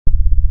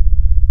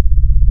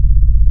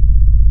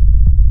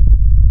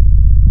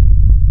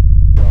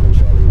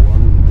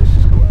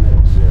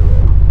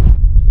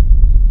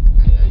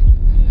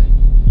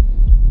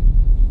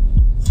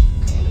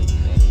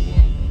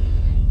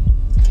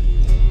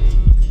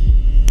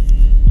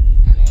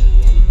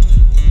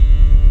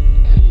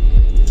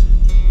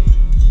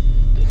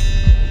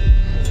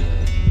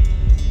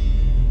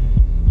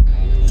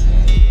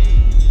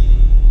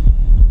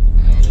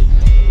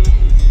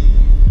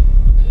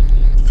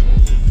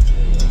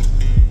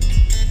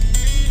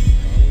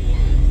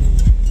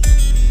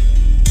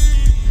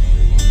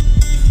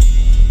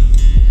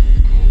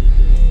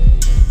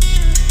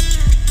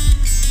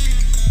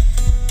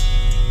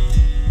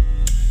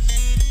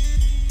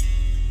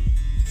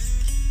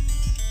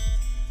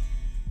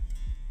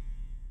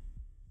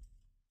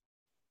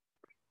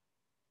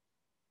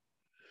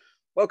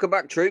Welcome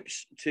back,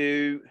 troops,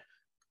 to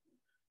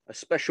a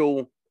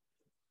special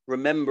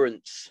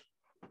Remembrance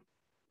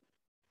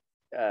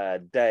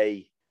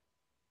Day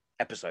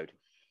episode.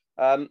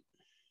 Sort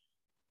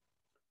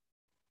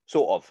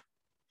of.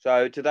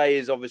 So today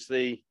is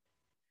obviously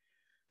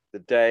the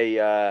day,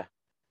 the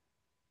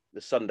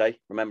Sunday,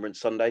 Remembrance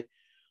Sunday.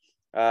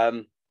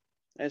 And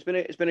it's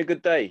been a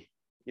good day.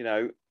 You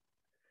know,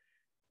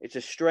 it's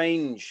a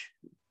strange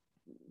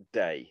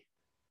day,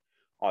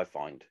 I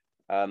find.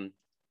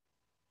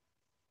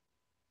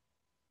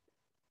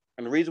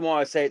 And the reason why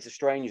I say it's a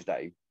strange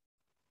day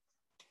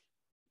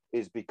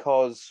is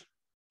because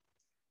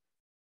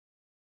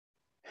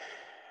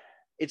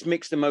it's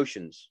mixed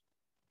emotions.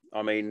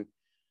 I mean,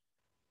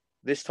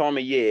 this time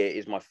of year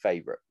is my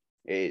favorite.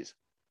 It is.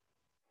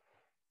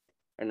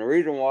 And the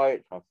reason why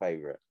it's my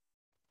favorite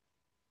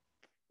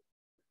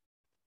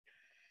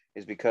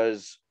is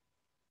because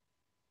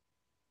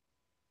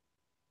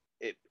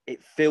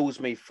it fills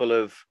me full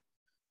of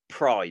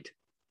pride.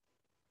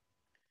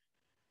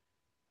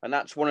 And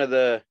that's one of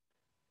the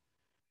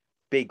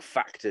big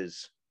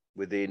factors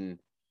within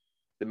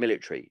the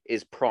military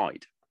is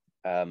pride.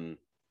 Pride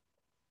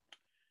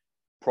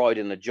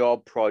in the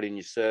job, pride in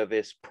your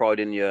service, pride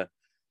in your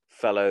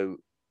fellow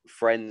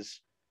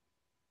friends,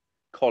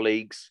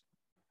 colleagues,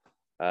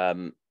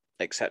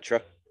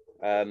 etc.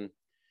 And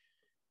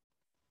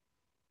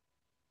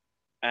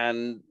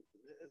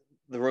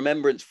the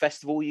Remembrance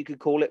Festival, you could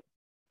call it,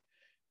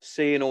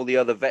 seeing all the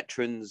other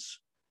veterans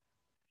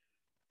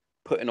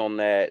putting on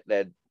their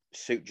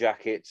suit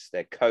jackets,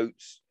 their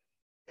coats,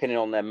 pinning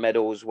on their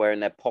medals, wearing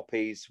their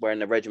poppies, wearing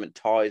their regiment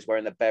ties,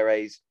 wearing their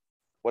berets,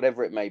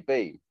 whatever it may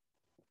be,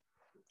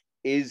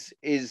 is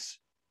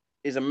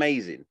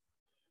amazing.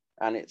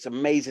 And it's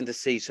amazing to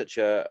see such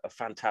a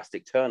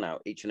fantastic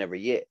turnout each and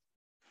every year.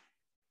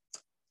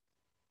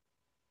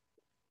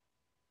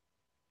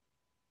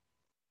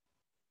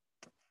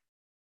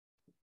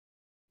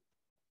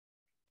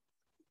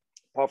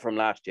 Apart from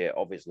last year,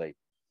 obviously.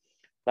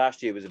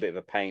 Last year was a bit of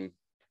a pain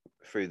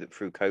through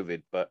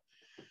COVID, but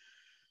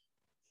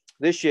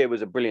this year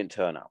was a brilliant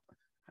turnout,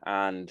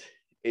 and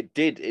it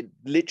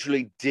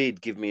literally did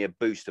give me a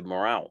boost of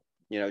morale.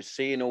 You know,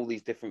 seeing all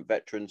these different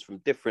veterans from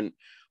different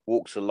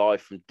walks of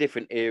life, from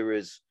different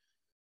eras,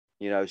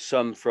 you know,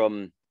 some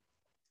from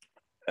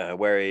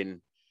wearing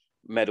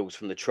medals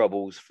from the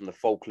Troubles, from the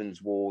Falklands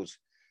Wars,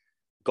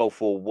 Gulf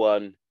War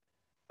I,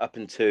 up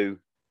into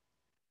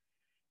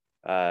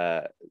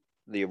the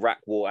Iraq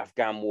War,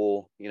 Afghan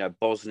War, you know,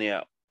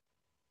 Bosnia,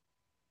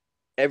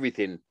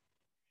 everything,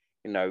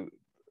 you know,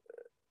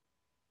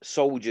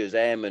 soldiers,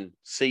 airmen,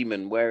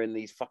 seamen wearing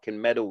these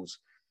fucking medals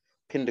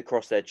pinned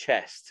across their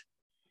chest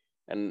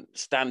and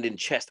standing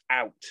chest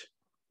out,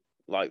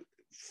 like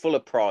full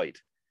of pride.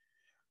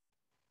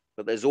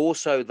 But there's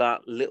also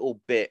that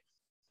little bit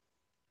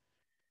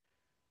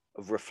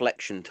of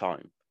reflection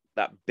time,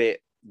 that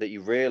bit that you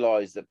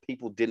realize that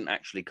people didn't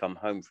actually come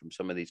home from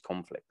some of these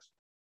conflicts.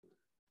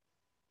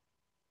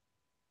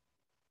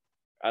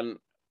 And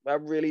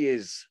that really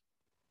is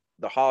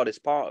the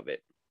hardest part of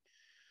it.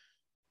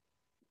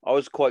 I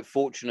was quite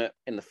fortunate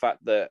in the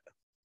fact that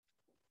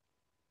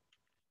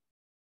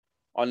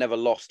I never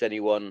lost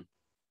anyone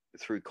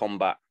through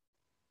combat.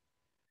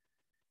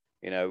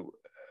 You know,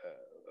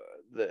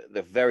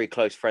 the very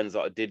close friends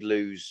that I did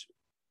lose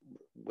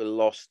were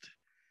lost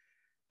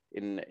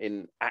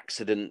in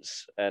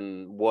accidents,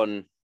 and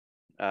one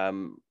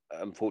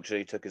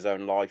unfortunately took his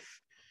own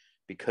life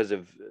because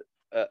of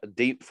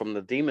from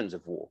the demons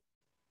of war.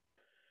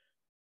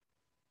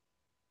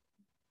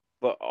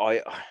 But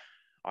I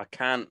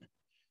can't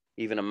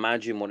even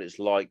imagine what it's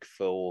like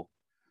for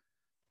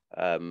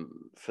the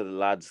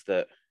lads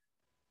that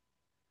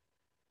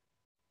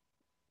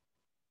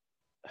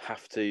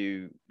have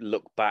to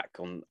look back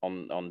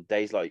on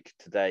days like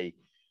today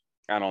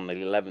and on the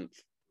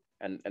 11th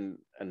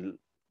and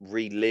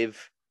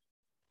relive,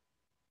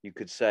 you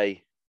could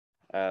say.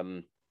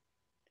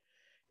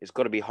 It's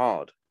got to be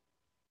hard.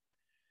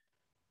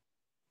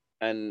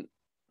 And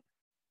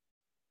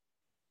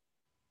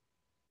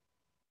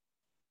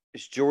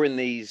it's during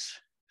these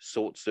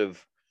sorts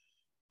of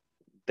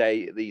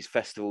these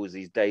festivals,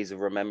 these days of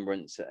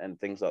remembrance and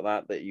things like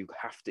that, that you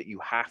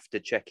have to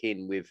check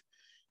in with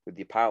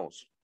your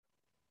pals,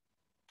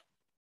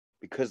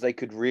 because they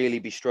could really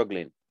be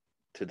struggling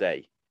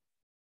today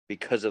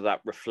because of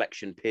that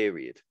reflection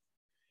period.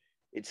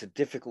 It's a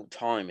difficult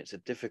time. It's a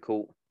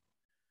difficult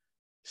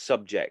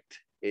subject.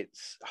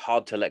 It's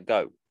hard to let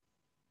go.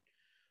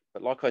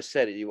 But like I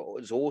said, it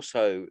was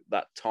also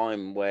that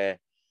time where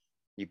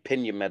you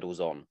pin your medals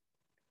on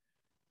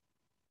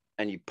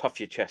and you puff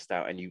your chest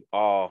out and you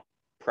are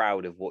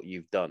proud of what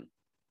you've done.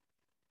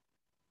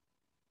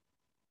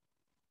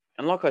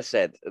 And like I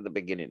said at the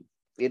beginning,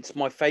 it's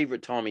my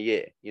favorite time of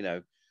year. You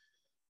know,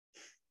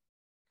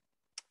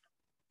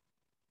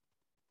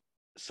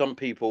 some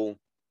people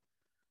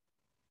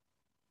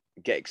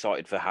get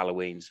excited for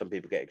Halloween. Some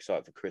people get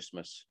excited for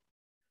Christmas.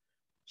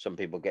 Some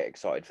people get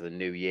excited for the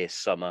New Year,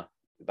 summer,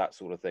 that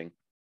sort of thing.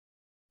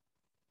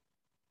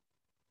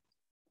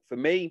 For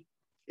me,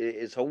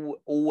 it's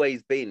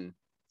always been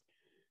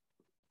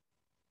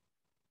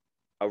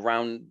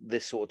around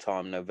this sort of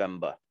time,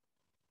 November,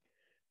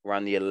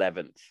 around the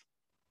 11th,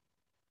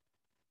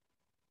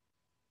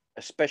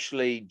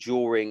 especially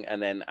during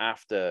and then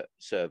after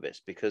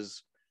service,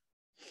 because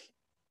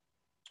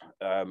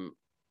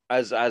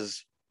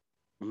as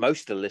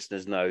most of the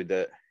listeners know,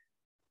 that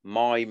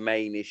my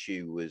main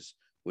issue was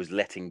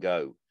letting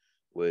go,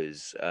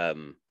 was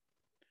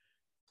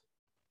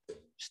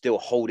still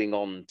holding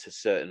on to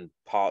certain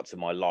parts of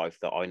my life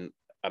that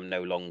I'm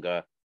no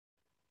longer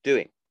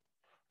doing.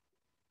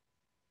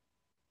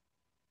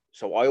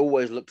 So I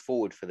always looked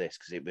forward for this,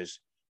 because it was,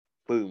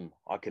 boom,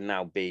 I can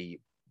now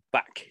be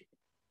back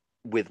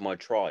with my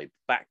tribe,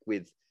 back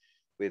with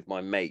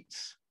my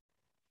mates,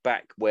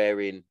 back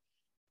wearing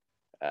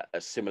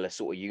a similar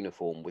sort of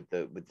uniform, with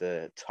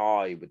the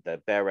tie, with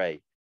the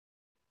beret.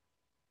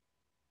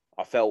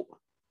 I felt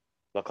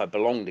like I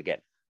belonged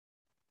again.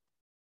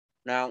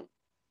 Now,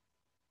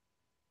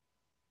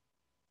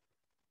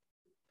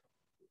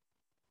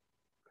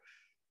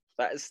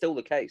 that is still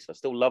the case. I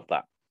still love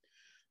that.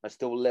 I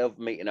still love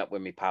meeting up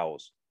with my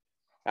pals,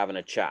 having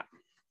a chat,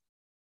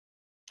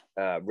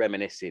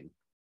 reminiscing.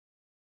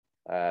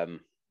 And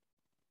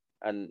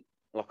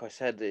like I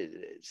said, it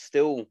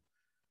still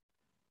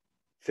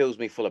fills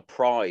me full of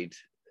pride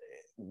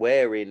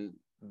wearing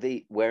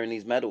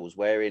these medals,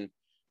 wearing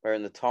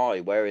the tie,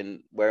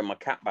 wearing my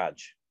cap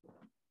badge.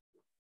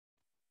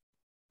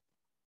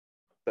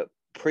 But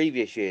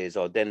previous years,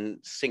 I then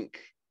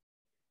sink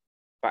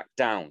back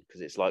down,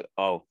 because it's like,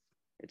 oh,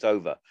 it's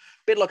over. A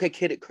bit like a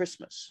kid at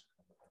Christmas.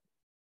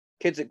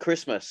 Kids at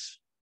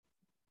Christmas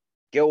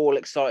get all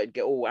excited,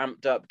 get all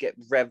amped up, get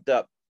revved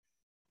up.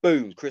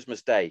 Boom,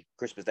 Christmas Day.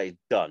 Christmas Day is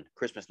done.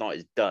 Christmas night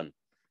is done.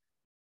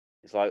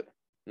 It's like,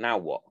 now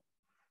what?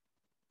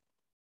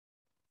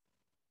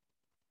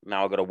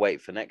 Now I've got to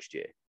wait for next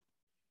year.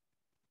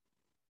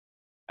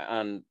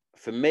 And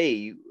for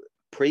me,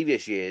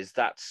 previous years,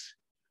 that's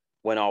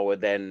when I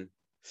would then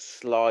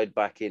slide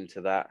back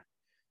into that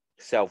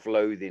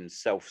self-loathing,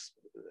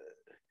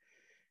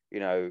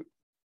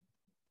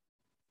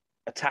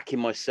 attacking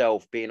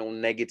myself, being all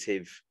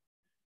negative,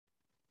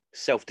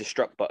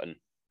 self-destruct button.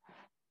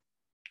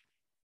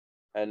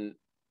 And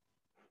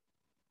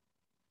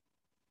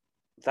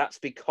that's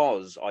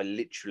because I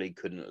literally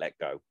couldn't let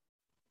go.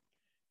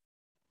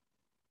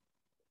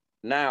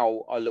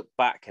 Now I look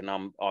back, and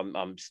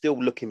I'm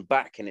still looking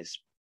back, and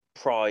it's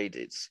pride,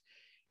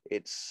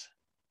 it's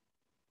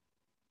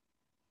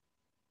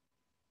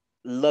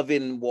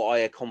loving what I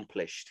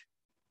accomplished,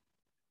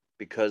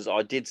 because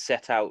I did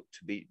set out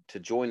to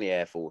join the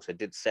Air Force. I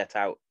did set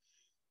out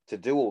to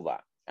do all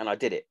that, and I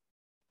did it.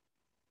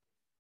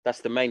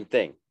 That's the main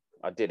thing.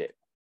 I did it.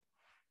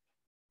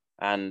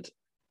 And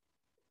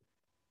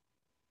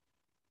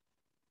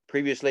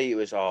previously it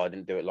was, I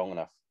didn't do it long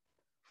enough.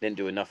 Didn't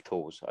do enough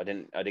tours. I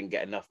didn't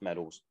get enough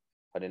medals.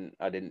 I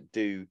didn't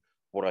do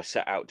what I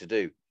set out to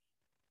do.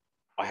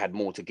 I had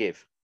more to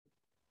give.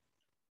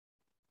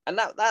 And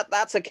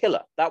that's a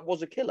killer. That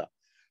was a killer.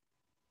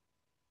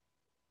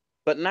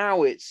 But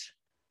now it's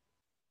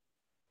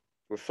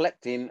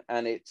reflecting,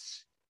 and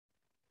it's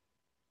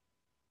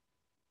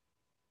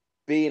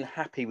being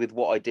happy with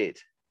what I did,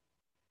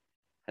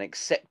 and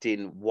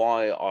accepting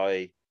why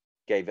I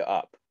gave it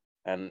up,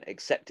 and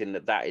accepting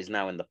that is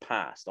now in the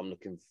past. I'm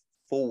looking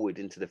forward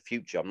into the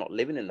future. I'm not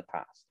living in the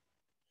past.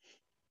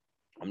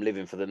 I'm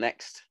living for the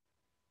next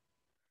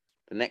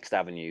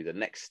avenue, the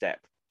next step,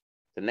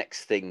 the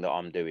next thing that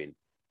I'm doing.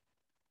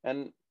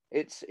 And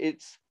it's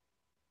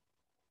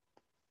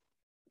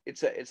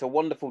a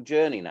wonderful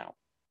journey now.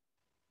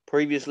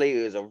 Previously,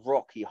 it was a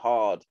rocky,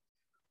 hard,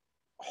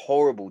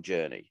 horrible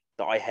journey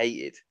that I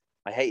hated.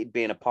 I hated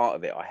being a part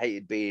of it. I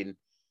hated being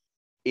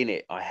in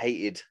it. I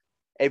hated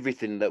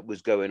everything that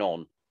was going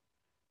on,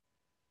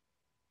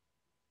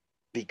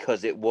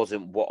 because it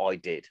wasn't what I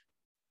did.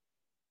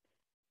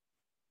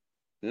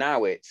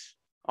 Now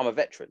I'm a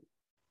veteran.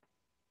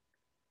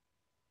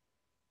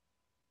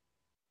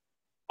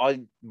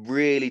 I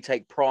really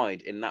take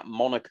pride in that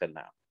moniker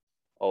now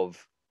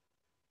of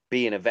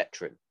being a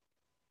veteran.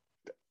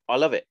 I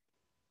love it.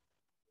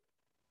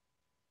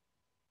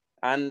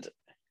 And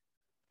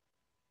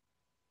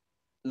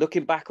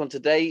looking back on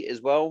today as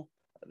well,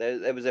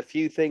 there was a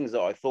few things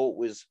that I thought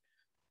was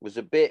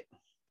a bit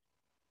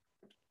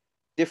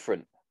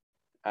different,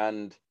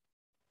 and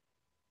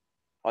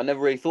I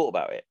never really thought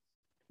about it.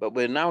 But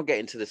we're now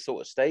getting to the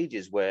sort of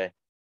stages where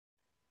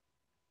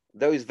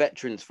those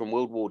veterans from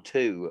World War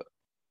II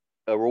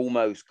are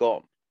almost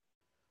gone.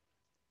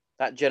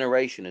 That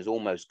generation is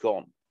almost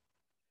gone.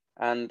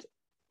 And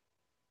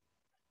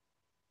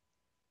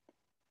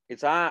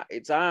it's our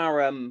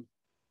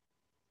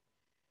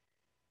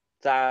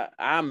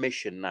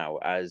mission now,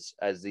 as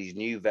these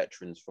new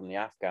veterans from the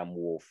Afghan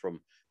war,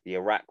 from the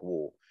Iraq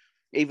war,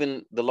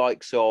 even the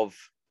likes of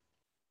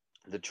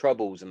the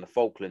Troubles and the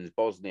Falklands,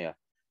 Bosnia,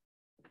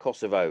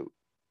 Kosovo,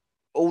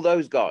 all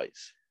those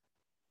guys.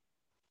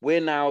 We're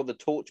now the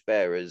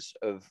torchbearers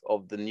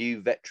of the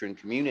new veteran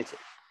community.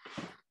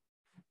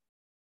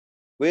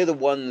 We're the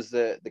ones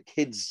that the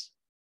kids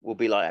will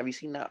be like, have you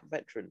seen that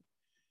veteran?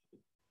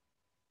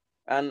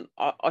 And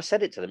I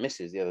said it to the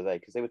missus the other day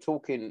because they were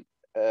talking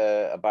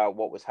about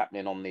what was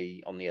happening on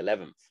the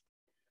 11th,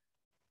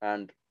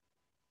 and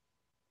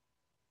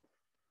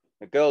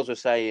the girls were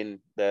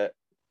saying that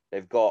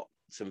they've got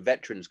some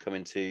veterans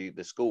coming to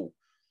the school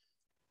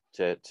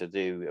to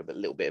do a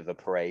little bit of a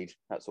parade,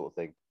 that sort of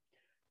thing.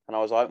 And I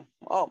was like,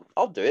 oh,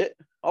 I'll do it.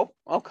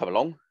 I'll come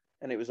along.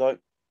 And it was like,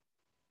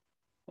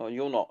 oh,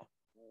 you're not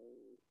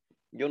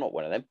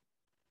one of them.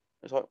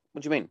 It's like,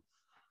 what do you mean?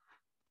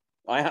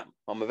 I am.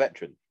 I'm a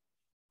veteran.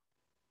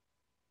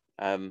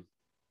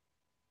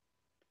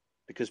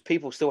 Because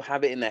people still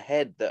have it in their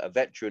head that a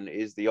veteran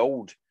is the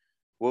old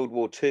World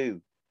War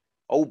II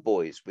old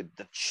boys with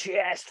the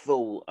chest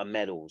full of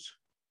medals.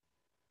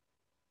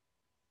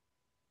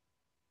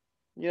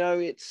 You know,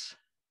 it's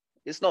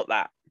not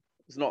that.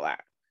 It's not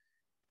that.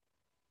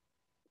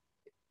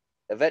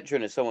 A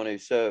veteran is someone who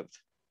served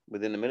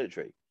within the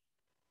military.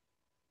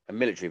 A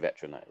military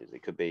veteran, that is.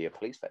 It could be a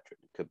police veteran.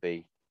 It could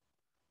be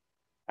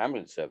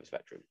ambulance service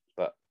veteran.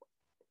 But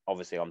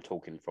obviously, I'm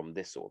talking from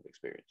this sort of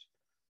experience.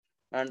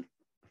 And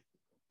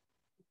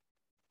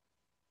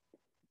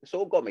it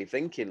sort of got me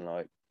thinking,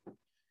 like,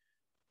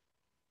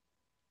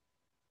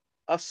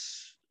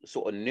 us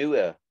sort of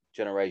newer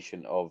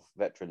generation of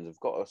veterans have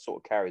got to sort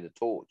of carry the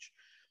torch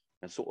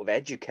and sort of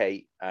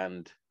educate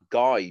and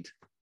guide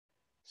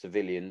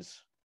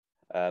civilians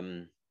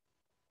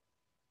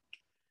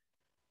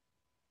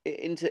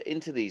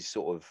into these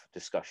sort of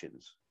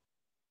discussions.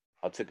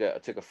 I took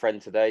a friend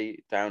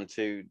today down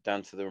to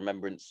the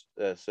remembrance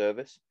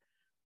service.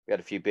 We had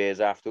a few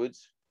beers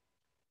afterwards.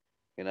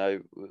 You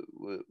know,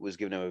 was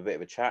giving him a bit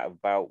of a chat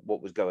about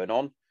what was going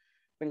on,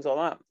 things like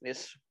that.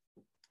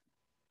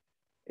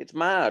 It's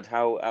mad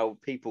how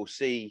people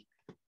see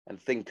and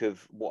think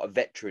of what a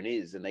veteran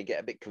is, and they get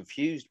a bit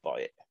confused by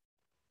it.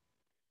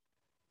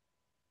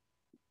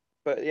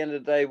 But at the end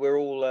of the day, we're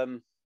all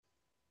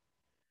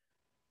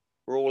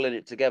in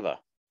it together,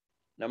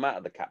 no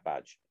matter the cap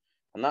badge.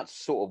 And that's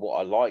sort of what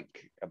I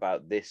like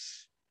about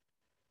this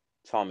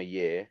time of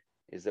year,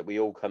 is that we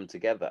all come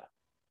together.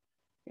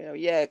 You know,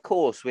 yeah, of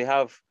course, we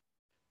have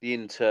the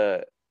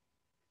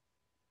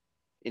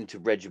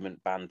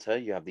inter-regiment banter,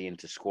 you have the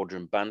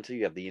inter-squadron banter,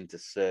 you have the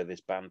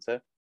inter-service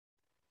banter,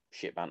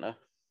 shit banter.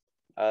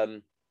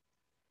 But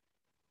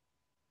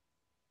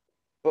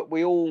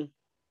we all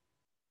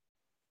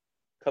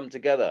come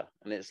together,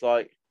 and it's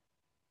like,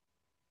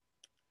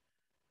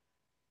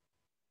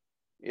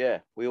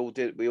 yeah, we all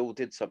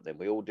did something.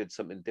 We all did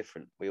something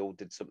different. We all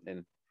did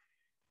something.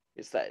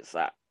 It's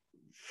that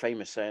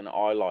famous saying that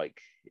I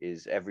like,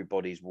 is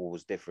everybody's war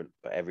is different,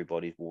 but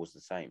everybody's war is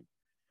the same.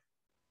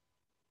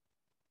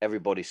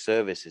 Everybody's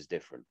service is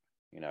different.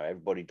 You know,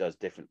 everybody does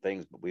different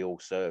things, but we all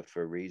serve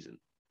for a reason.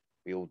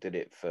 We all did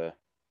it for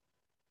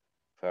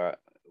a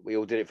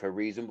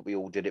reason, but we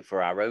all did it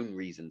for our own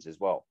reasons as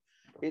well.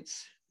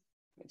 It's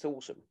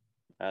awesome,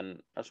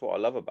 and that's what I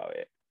love about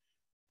it.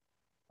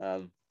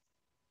 I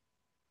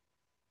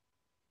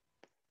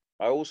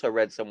also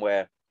read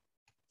somewhere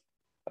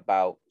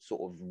about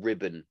sort of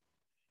ribbon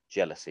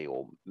jealousy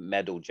or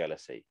medal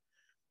jealousy.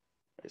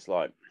 It's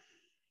like,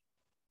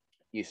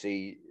 you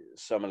see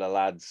some of the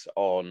lads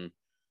on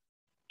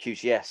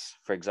QCS,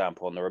 for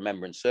example, on the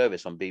Remembrance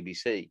Service on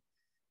BBC,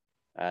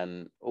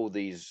 and all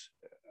these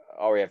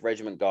RAF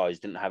regiment guys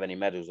didn't have any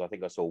medals. I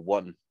think I saw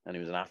one, and it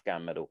was an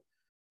Afghan medal.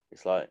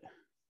 It's like,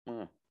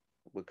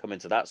 we're coming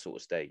to that sort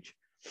of stage.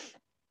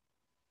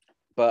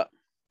 But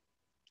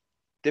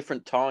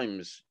different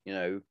times, you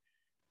know,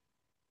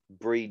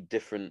 breed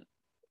different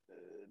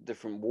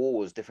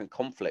wars, different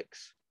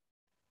conflicts.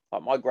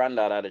 Like, my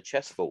granddad had a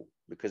chest full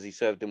because he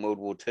served in World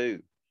War II.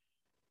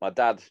 My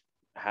dad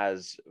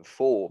has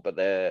 4, but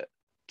they're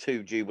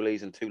 2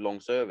 Jubilees and 2 long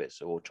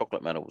service, or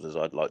chocolate medals, as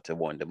I'd like to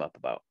wind him up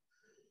about.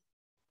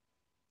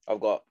 I've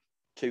got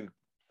two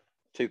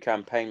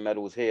campaign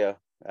medals here,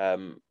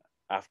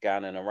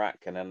 Afghan and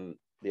Iraq, and then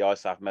the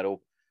ISAF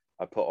medal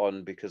I put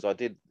on because I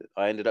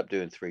ended up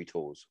doing 3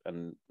 tours,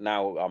 and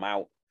now I'm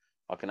out,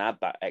 I can add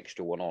that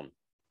extra one on.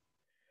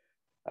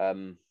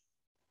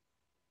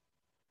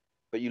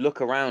 But you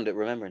look around at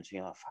Remembrance and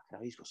you're like, fucking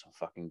hell, he's got some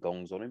fucking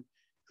gongs on him.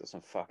 He's got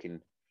some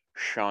fucking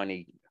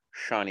shiny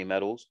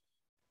medals.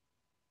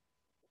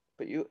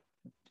 But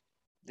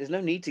there's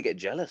no need to get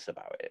jealous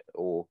about it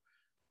or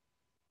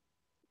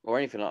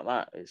anything like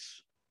that.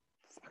 It's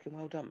fucking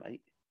well done,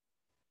 mate.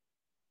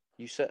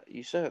 You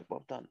serve,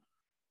 well done.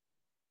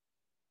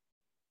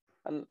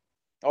 And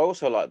I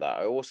also like that.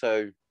 I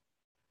also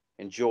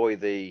enjoy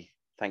the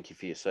thank you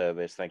for your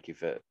service, thank you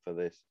for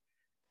this,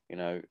 you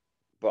know.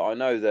 But I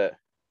know that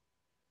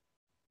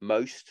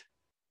most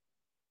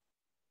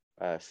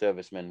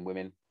servicemen,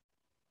 women,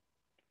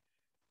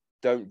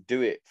 don't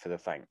do it for the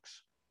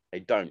thanks. They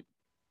don't.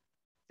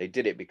 They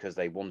did it because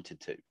they wanted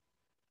to.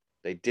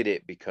 They did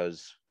it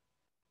because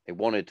they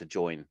wanted to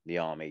join the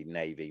Army,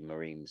 Navy,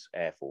 Marines,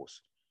 Air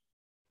Force.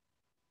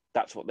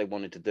 That's what they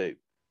wanted to do.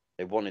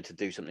 They wanted to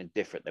do something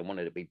different. They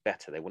wanted to be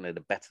better. They wanted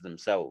to better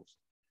themselves.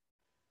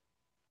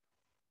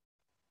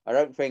 I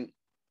don't think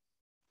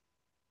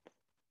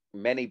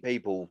many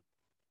people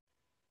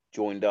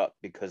joined up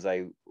because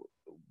they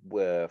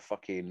were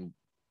fucking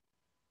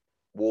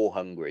war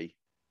hungry.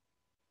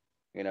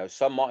 You know,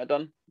 some might have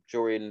done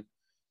during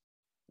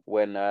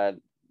when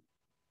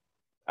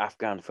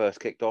Afghan first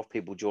kicked off.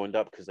 People joined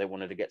up because they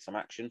wanted to get some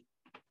action.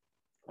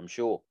 I'm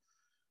sure,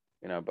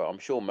 you know, but I'm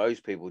sure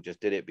most people just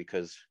did it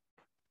because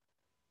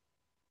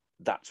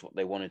that's what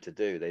they wanted to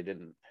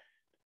do.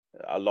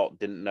 A lot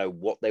didn't know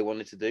what they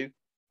wanted to do.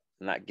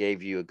 And that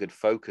gave you a good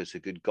focus, a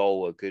good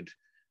goal, a good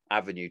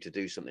avenue to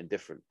do something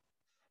different.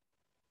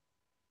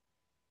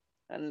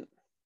 And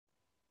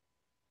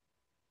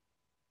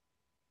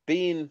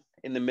being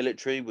in the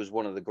military was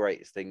one of the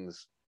greatest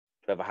things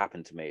to ever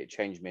happen to me. It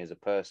changed me as a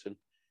person.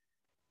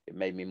 It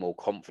made me more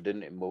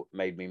confident. It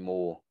made me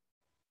more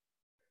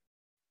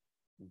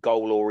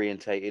goal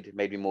orientated. It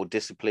made me more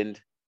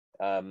disciplined.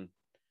 But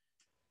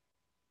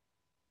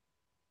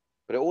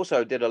it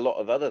also did a lot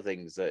of other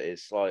things that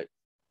it's like,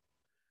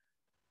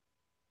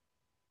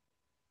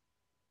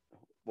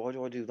 why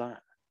do I do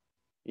that?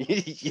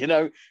 You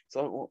know, it's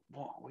like, what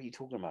are you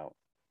talking about?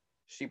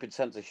 Stupid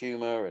sense of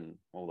humor and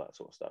all that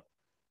sort of stuff.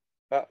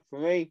 But for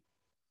me,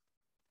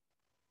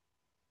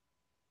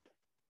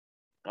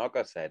 like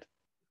I said,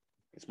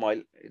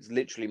 it's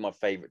literally my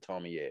favorite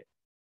time of year.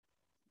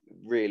 It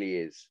really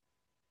is.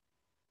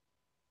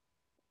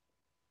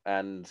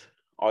 And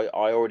I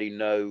already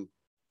know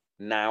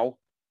now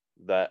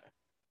that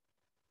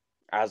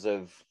as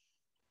of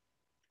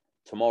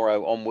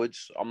tomorrow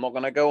onwards, I'm not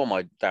going to go on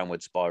my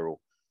downward spiral.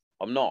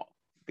 I'm not,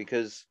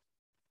 because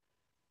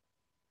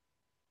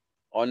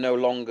I no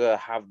longer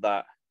have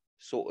that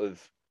sort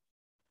of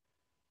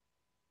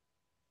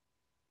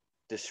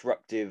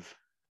disruptive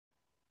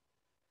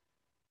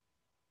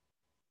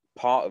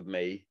part of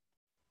me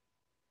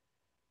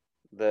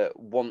that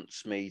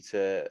wants me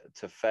to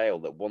fail,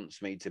 that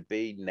wants me to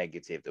be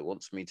negative, that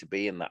wants me to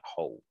be in that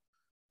hole,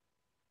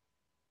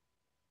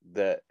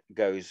 that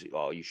goes,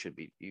 oh, you shouldn't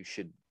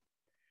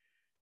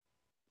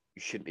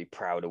be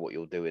proud of what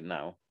you're doing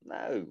now.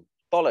 No,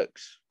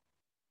 bollocks.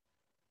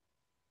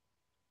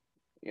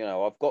 You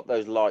know, I've got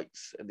those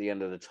lights at the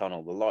end of the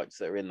tunnel, the lights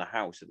that are in the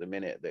house at the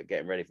minute that are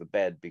getting ready for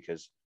bed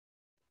because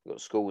we've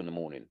got school in the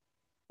morning.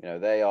 You know,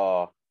 they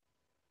are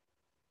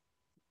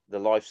the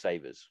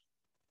lifesavers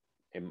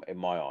in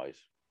my eyes.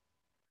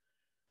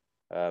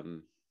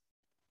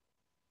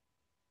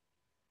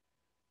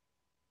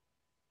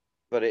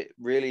 But it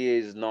really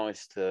is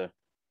nice to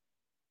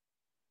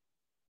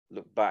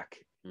look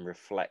back and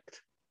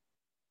reflect,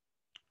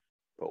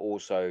 but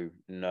also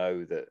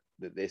know that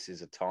this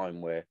is a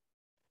time where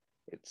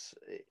it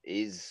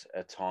is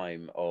a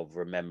time of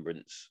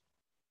remembrance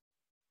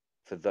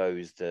for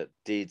those that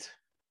did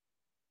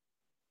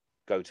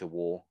go to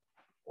war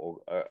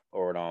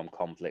or an armed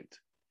conflict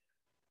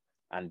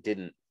and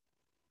didn't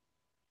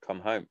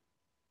come home.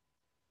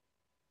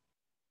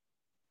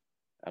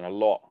 And a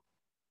lot,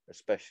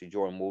 especially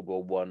during World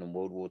War One and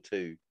World War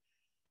Two,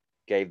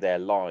 gave their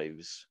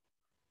lives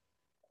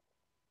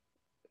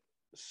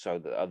so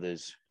that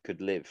others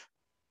could live.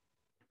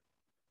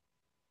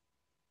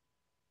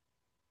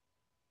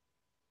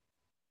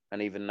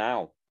 And even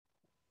now,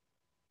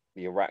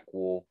 the Iraq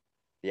War,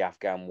 the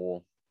Afghan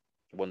War,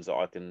 ones that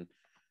I can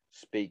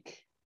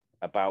speak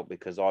about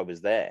because I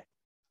was there.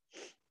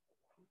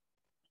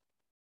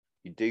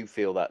 You do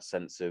feel that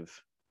sense of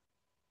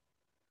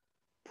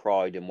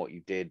pride in what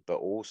you did, but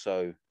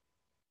also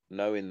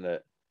knowing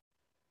that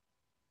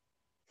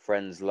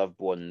friends, loved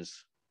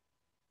ones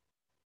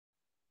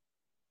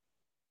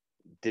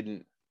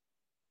didn't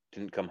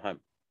come home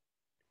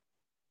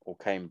or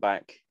came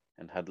back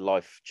and had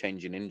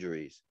life-changing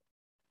injuries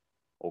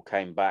or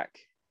came back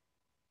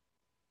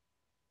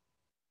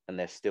and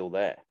they're still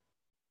there.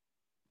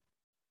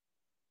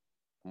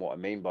 And what I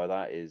mean by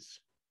that is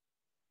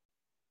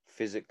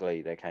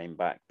physically they came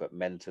back, but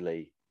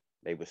mentally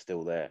they were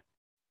still there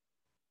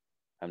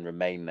and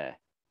remain there.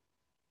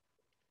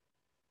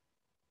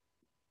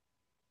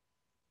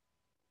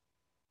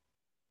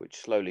 Which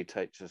slowly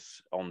takes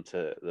us on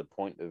to the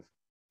point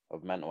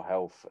of mental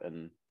health,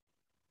 and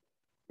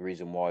the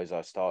reason why is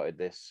I started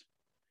this,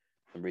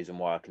 the reason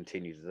why I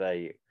continue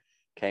today,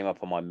 came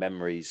up on my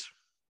memories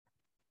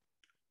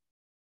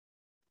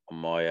on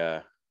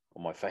my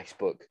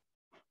Facebook,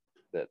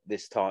 that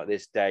this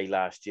day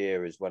last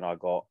year is when I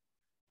got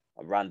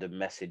a random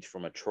message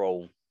from a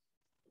troll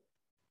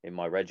in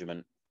my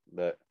regiment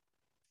that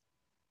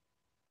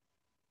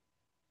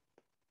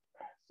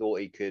thought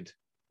he could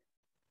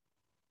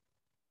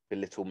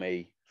belittle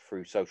me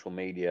through social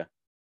media,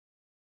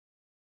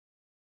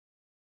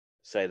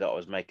 say that I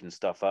was making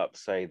stuff up,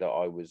 say that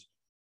I was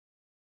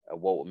a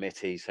Walter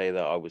Mitty, say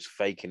that I was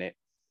faking it,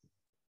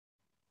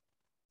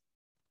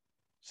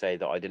 say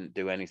that I didn't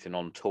do anything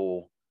on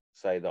tour,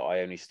 say that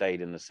I only stayed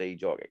in the Sea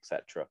Jock,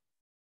 etc.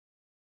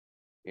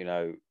 You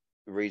know,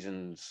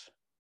 reasons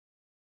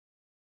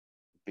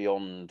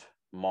beyond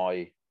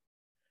my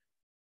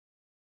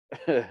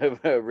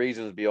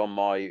reasons beyond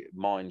my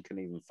mind can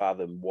even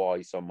fathom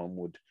why someone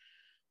would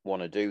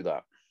want to do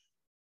that.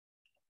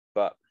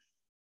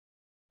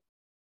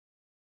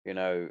 You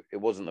know, it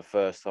wasn't the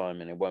first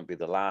time and it won't be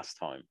the last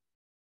time.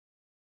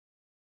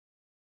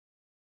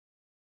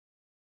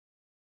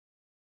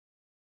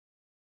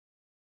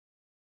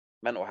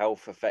 Mental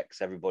health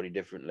affects everybody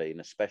differently,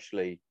 and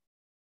especially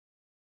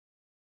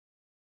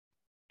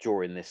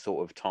during this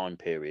sort of time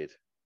period.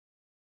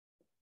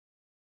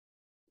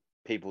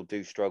 People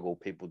do struggle,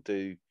 people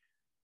do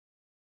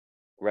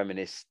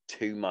reminisce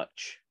too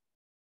much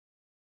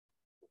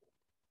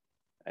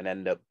and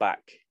end up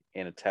back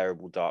in a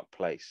terrible dark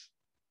place.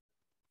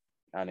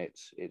 And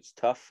it's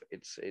tough,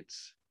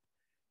 it's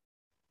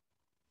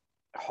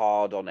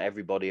hard on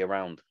everybody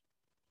around.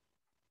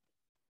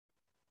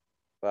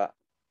 But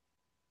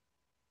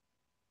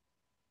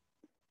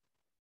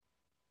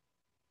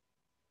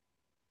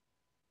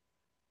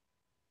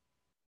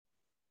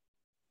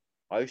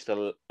I used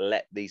to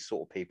let these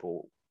sort of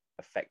people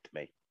affect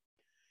me.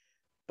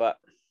 But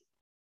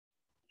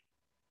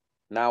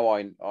now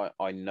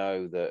I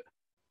know that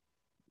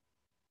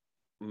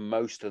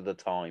most of the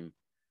time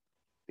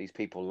these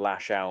people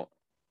lash out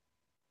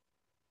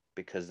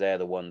because they're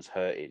the ones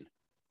hurting.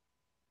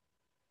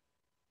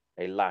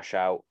 They lash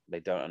out, they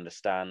don't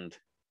understand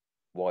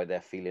why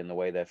they're feeling the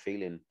way they're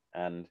feeling,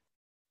 and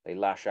they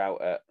lash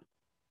out at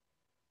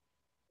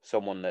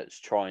someone that's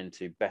trying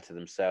to better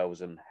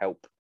themselves and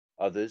help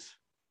others.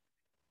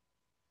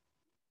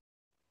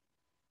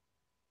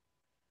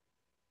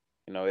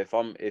 You know, if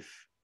I'm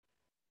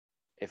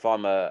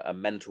a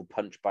mental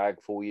punch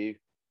bag for you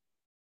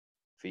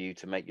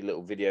to make your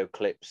little video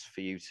clips,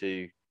 for you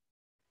to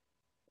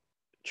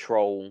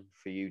troll,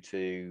 for you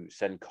to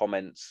send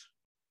comments,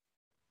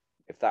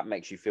 if that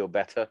makes you feel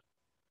better,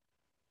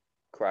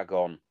 crack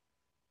on.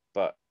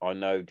 But I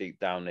know deep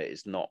down that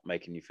it's not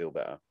making you feel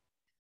better.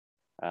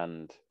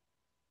 And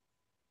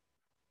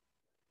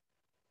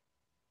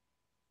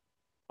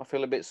I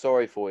feel a bit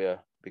sorry for you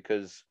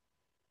because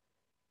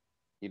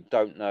you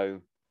don't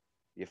know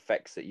the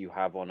effects that you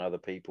have on other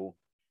people,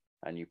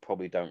 and you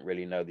probably don't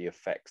really know the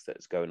effects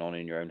that's going on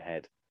in your own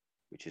head,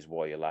 which is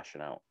why you're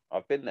lashing out.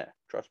 I've been there,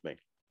 trust me.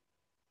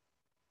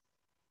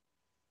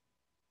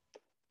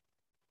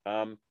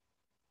 But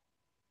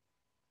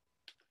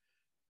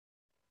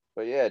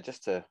yeah,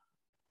 just to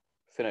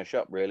finish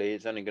up, really,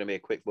 it's only going to be a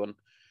quick one.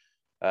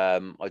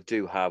 I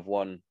do have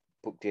one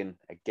booked in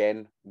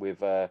again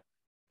with my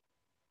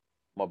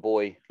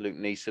boy Luke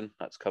Neeson.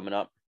 That's coming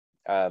up.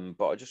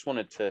 But I just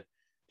wanted to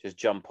just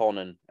jump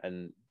on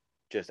and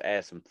just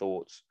air some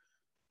thoughts,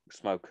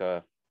 smoke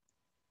a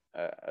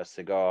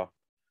cigar,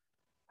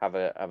 have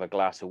a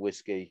glass of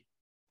whiskey,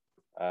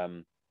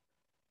 and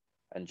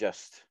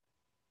just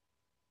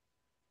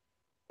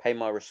pay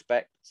my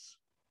respects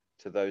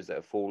to those that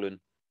have fallen,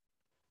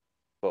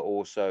 but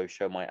also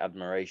show my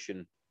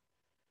admiration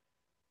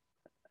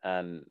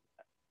and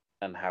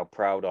how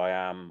proud I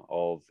am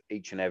of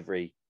each and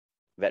every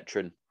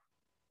veteran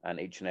and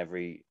each and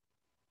every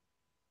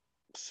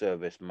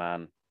service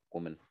man,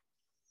 woman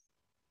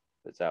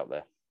that's out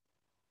there,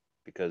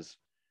 because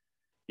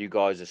you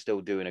guys are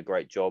still doing a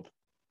great job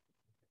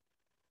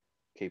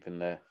keeping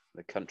the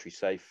country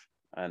safe,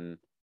 and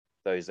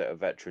those that are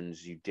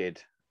veterans, you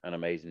did an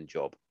amazing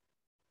job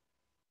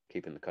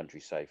keeping the country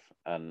safe.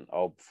 And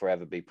I'll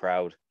forever be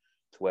proud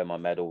to wear my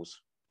medals,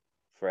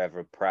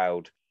 forever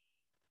proud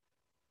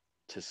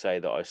to say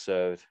that I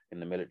served in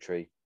the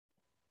military,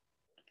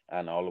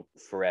 and I'll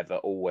forever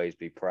always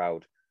be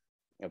proud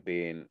of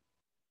being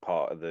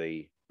part of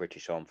the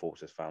British Armed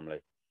Forces family.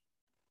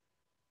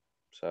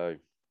 So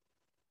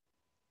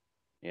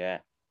yeah.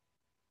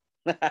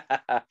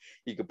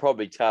 You could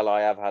probably tell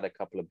I have had a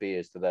couple of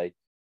beers today,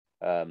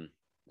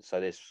 so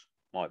this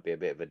might be a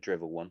bit of a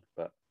drivel one,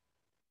 but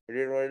it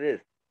is what it is.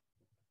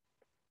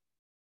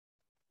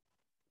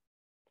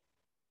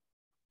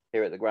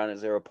 Here at the Ground at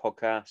Zero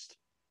podcast,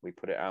 we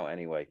put it out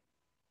anyway.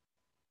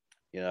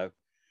 You know,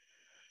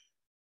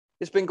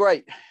 it's been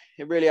great.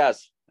 It really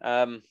has.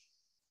 And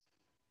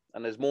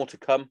there's more to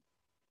come.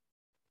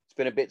 It's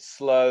been a bit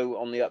slow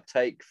on the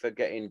uptake for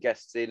getting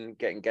guests in,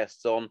 getting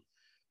guests on.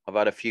 I've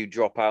had a few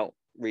drop out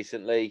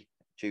recently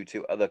due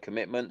to other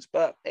commitments,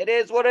 but it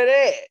is what it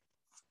is.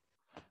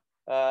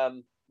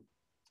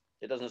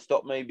 It doesn't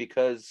stop me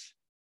because,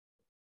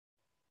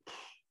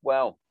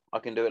 well, I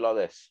can do it like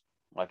this.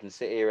 I can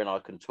sit here and I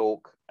can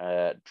talk,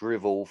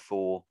 drivel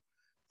for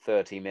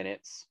 30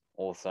 minutes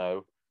or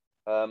so.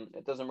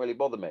 It doesn't really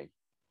bother me.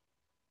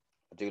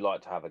 I do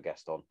like to have a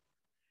guest on.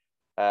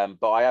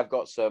 But I have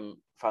got some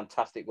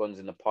fantastic ones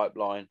in the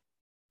pipeline,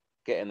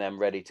 getting them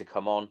ready to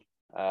come on.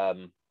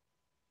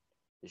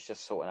 It's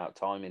just sorting out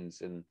timings,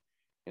 and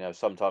you know,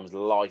 sometimes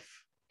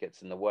life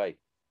gets in the way. It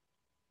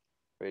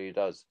really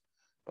does.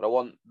 But I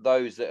want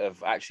those that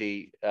have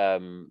actually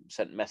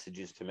sent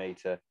messages to me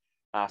to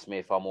ask me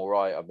if I'm all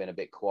right. I've been a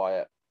bit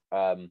quiet.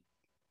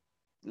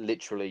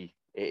 Literally,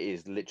 it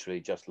is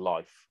literally just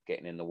life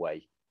getting in the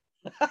way.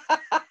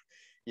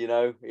 You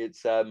know,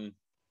 it's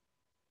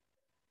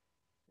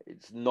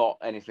not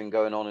anything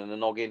going on in the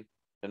noggin.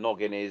 The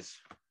noggin is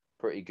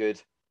pretty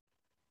good.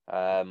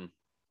 I'm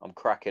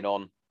cracking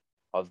on.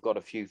 I've got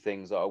a few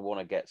things that I want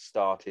to get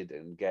started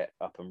and get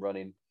up and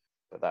running,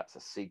 but that's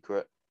a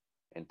secret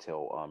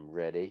until I'm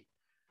ready.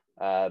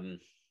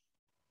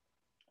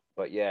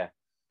 But yeah,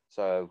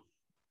 so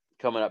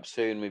coming up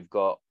soon, we've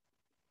got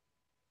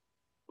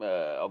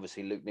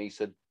obviously Luke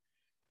Neeson.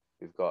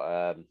 We've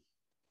got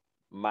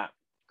Matt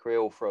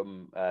Creel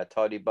from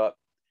Tidy Butt.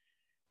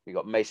 We've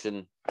got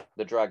Mason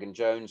the Dragon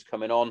Jones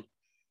coming on.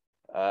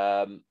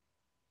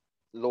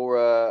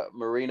 Laura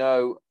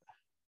Marino,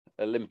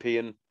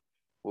 Olympian,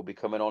 will be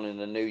coming on in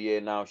the new year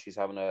now. She's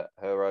having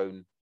her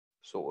own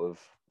sort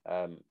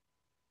of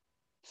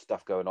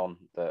stuff going on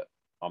that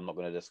I'm not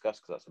going to discuss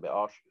because that's a bit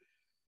harsh.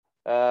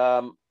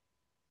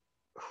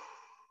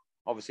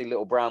 Obviously,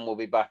 Little Brown will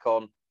be back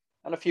on,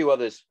 and a few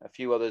others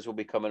will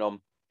be coming on.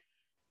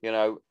 You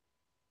know,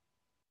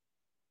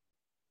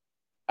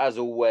 as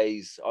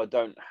always, I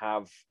don't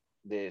have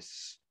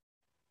this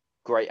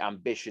great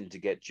ambition to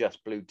get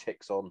just blue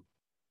ticks on.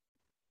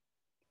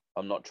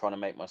 I'm not trying to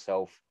make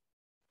myself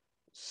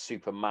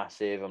super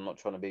massive. I'm not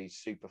trying to be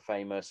super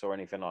famous or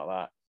anything like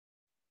that.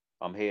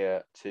 I'm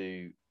here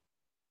to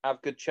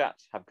have good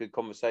chats, have good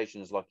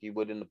conversations like you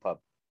would in the pub.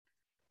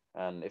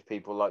 And if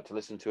people like to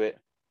listen to it,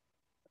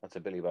 that's a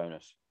Billy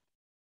bonus.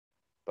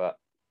 But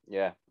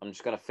yeah, I'm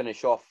just going to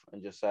finish off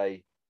and just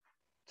say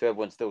to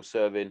everyone still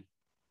serving,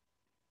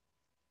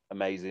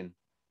 amazing.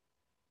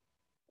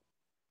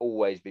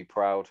 Always be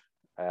proud.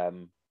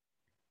 To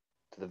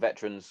the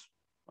veterans,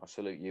 I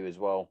salute you as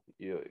well.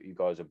 You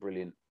guys are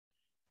brilliant.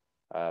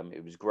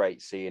 It was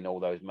great seeing all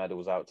those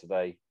medals out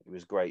today. It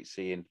was great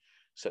seeing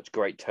such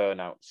great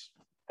turnouts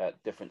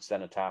at different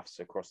cenotaphs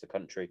across the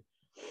country.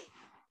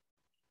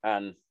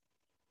 And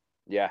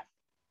yeah,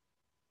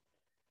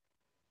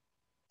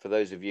 for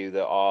those of you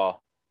that are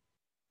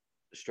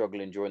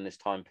struggling during this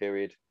time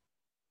period,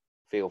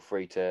 feel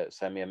free to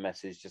send me a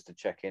message just to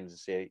check in to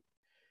see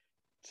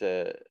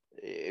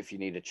if you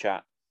need a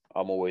chat.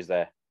 I'm always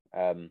there.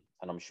 And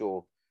I'm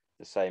sure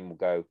the same will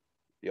go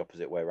the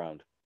opposite way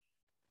around.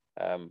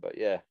 But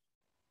yeah,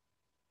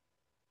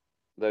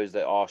 those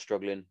that are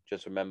struggling,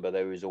 just remember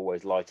there is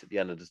always light at the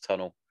end of the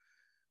tunnel.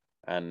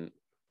 And,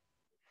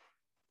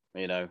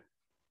 you know,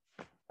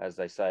 as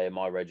they say in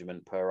my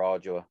regiment, per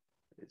ardua,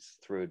 it's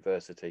through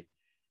adversity.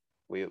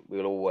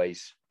 We'll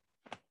always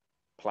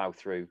plow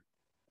through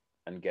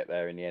and get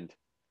there in the end,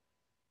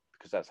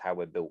 because that's how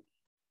we're built.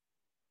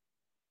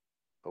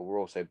 But we're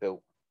also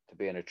built to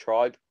be in a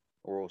tribe.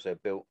 We're also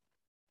built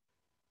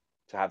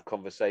to have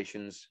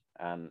conversations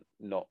and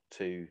not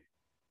to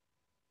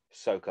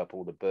soak up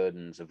all the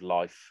burdens of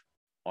life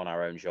on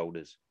our own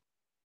shoulders.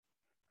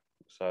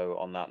 So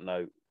on that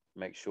note,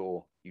 make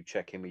sure you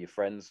check in with your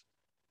friends,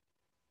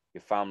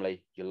 your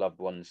family, your loved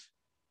ones,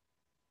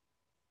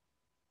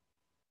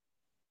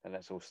 and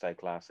let's all stay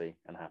classy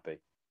and happy.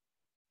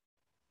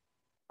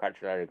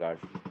 Catch you later, guys.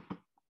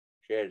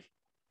 Cheers.